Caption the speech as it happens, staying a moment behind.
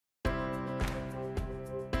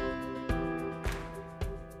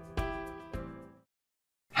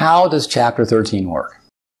How does Chapter 13 work?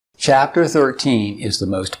 Chapter 13 is the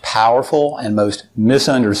most powerful and most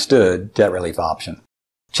misunderstood debt relief option.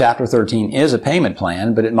 Chapter 13 is a payment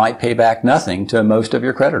plan, but it might pay back nothing to most of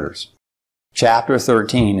your creditors. Chapter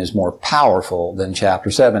 13 is more powerful than Chapter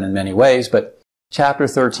 7 in many ways, but Chapter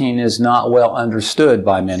 13 is not well understood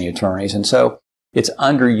by many attorneys, and so it's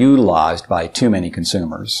underutilized by too many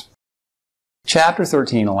consumers. Chapter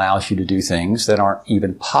 13 allows you to do things that aren't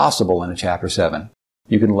even possible in a Chapter 7.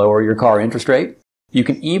 You can lower your car interest rate. You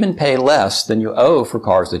can even pay less than you owe for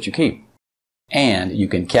cars that you keep. And you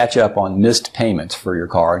can catch up on missed payments for your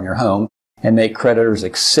car and your home and make creditors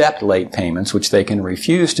accept late payments, which they can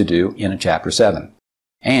refuse to do in a Chapter 7.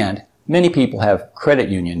 And many people have credit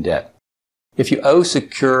union debt. If you owe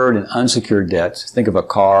secured and unsecured debts, think of a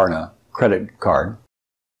car and a credit card,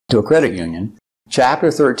 to a credit union,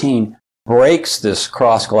 Chapter 13 breaks this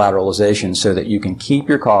cross-collateralization so that you can keep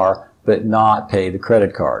your car but not pay the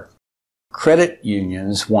credit card. Credit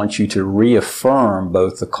unions want you to reaffirm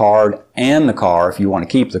both the card and the car if you want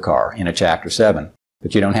to keep the car in a Chapter 7,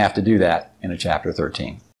 but you don't have to do that in a Chapter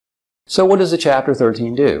 13. So what does a Chapter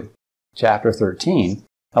 13 do? Chapter 13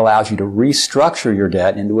 allows you to restructure your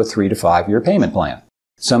debt into a 3 to 5 year payment plan.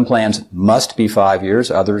 Some plans must be 5 years,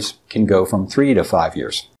 others can go from 3 to 5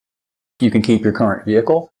 years. You can keep your current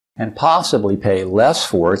vehicle and possibly pay less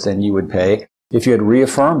for it than you would pay if you had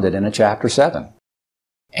reaffirmed it in a Chapter 7.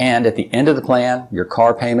 And at the end of the plan, your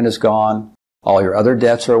car payment is gone, all your other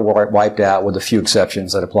debts are wiped out with a few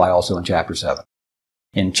exceptions that apply also in Chapter 7.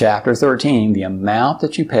 In Chapter 13, the amount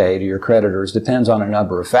that you pay to your creditors depends on a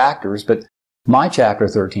number of factors, but my Chapter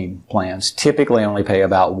 13 plans typically only pay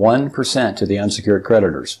about 1% to the unsecured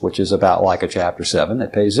creditors, which is about like a Chapter 7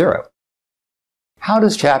 that pays 0. How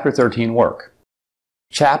does Chapter 13 work?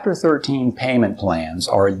 Chapter 13 payment plans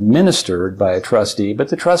are administered by a trustee, but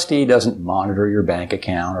the trustee doesn't monitor your bank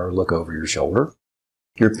account or look over your shoulder.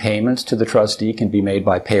 Your payments to the trustee can be made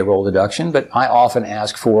by payroll deduction, but I often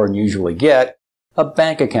ask for and usually get a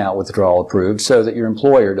bank account withdrawal approved so that your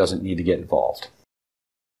employer doesn't need to get involved.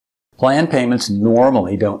 Plan payments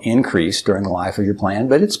normally don't increase during the life of your plan,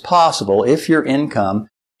 but it's possible if your income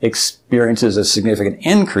experiences a significant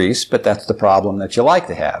increase, but that's the problem that you like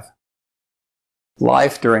to have.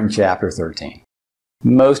 Life during Chapter 13.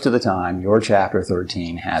 Most of the time, your Chapter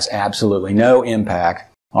 13 has absolutely no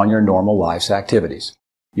impact on your normal life's activities.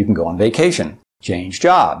 You can go on vacation, change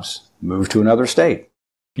jobs, move to another state.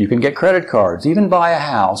 You can get credit cards, even buy a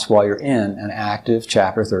house while you're in an active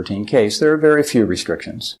Chapter 13 case. There are very few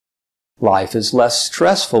restrictions. Life is less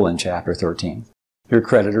stressful in Chapter 13. Your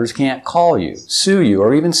creditors can't call you, sue you,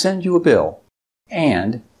 or even send you a bill.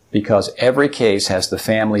 And because every case has the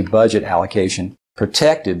family budget allocation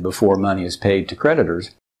protected before money is paid to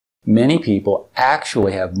creditors, many people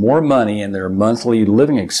actually have more money in their monthly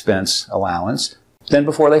living expense allowance than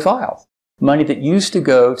before they file. Money that used to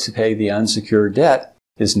go to pay the unsecured debt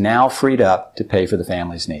is now freed up to pay for the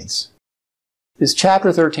family's needs. Is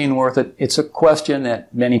Chapter 13 worth it? It's a question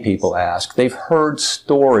that many people ask. They've heard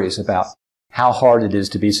stories about how hard it is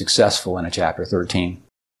to be successful in a Chapter 13.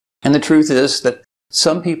 And the truth is that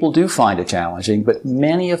some people do find it challenging, but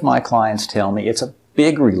many of my clients tell me it's a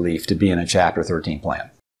big relief to be in a Chapter 13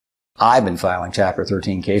 plan. I've been filing Chapter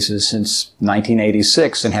 13 cases since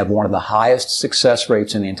 1986 and have one of the highest success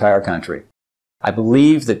rates in the entire country. I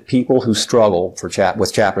believe that people who struggle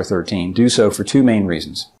with Chapter 13 do so for two main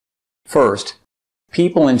reasons. First,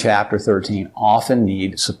 people in Chapter 13 often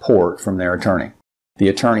need support from their attorney. The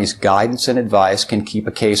attorney's guidance and advice can keep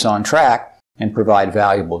a case on track and provide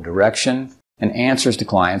valuable direction and answers to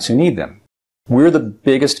clients who need them. We're the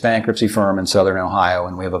biggest bankruptcy firm in Southern Ohio,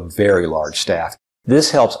 and we have a very large staff.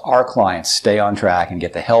 This helps our clients stay on track and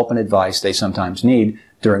get the help and advice they sometimes need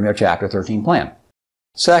during their Chapter 13 plan.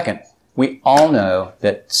 Second, we all know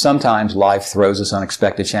that sometimes life throws us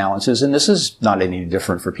unexpected challenges, and this is not any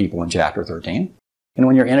different for people in Chapter 13. And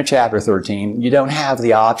when you're in a Chapter 13, you don't have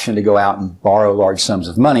the option to go out and borrow large sums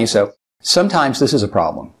of money, so sometimes this is a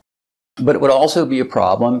problem. But it would also be a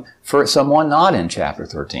problem for someone not in Chapter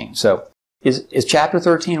 13. So is Chapter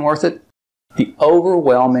 13 worth it? The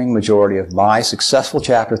overwhelming majority of my successful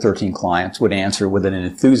Chapter 13 clients would answer with an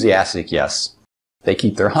enthusiastic yes. They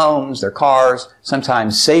keep their homes, their cars,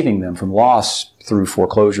 sometimes saving them from loss through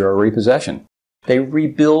foreclosure or repossession. They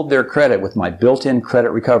rebuild their credit with my built-in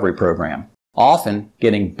credit recovery program, often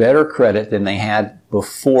getting better credit than they had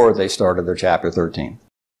before they started their Chapter 13.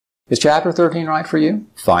 Is Chapter 13 right for you?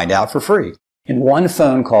 Find out for free. In one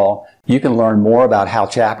phone call, you can learn more about how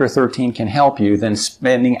Chapter 13 can help you than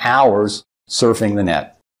spending hours surfing the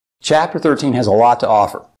net. Chapter 13 has a lot to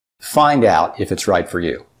offer. Find out if it's right for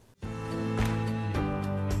you.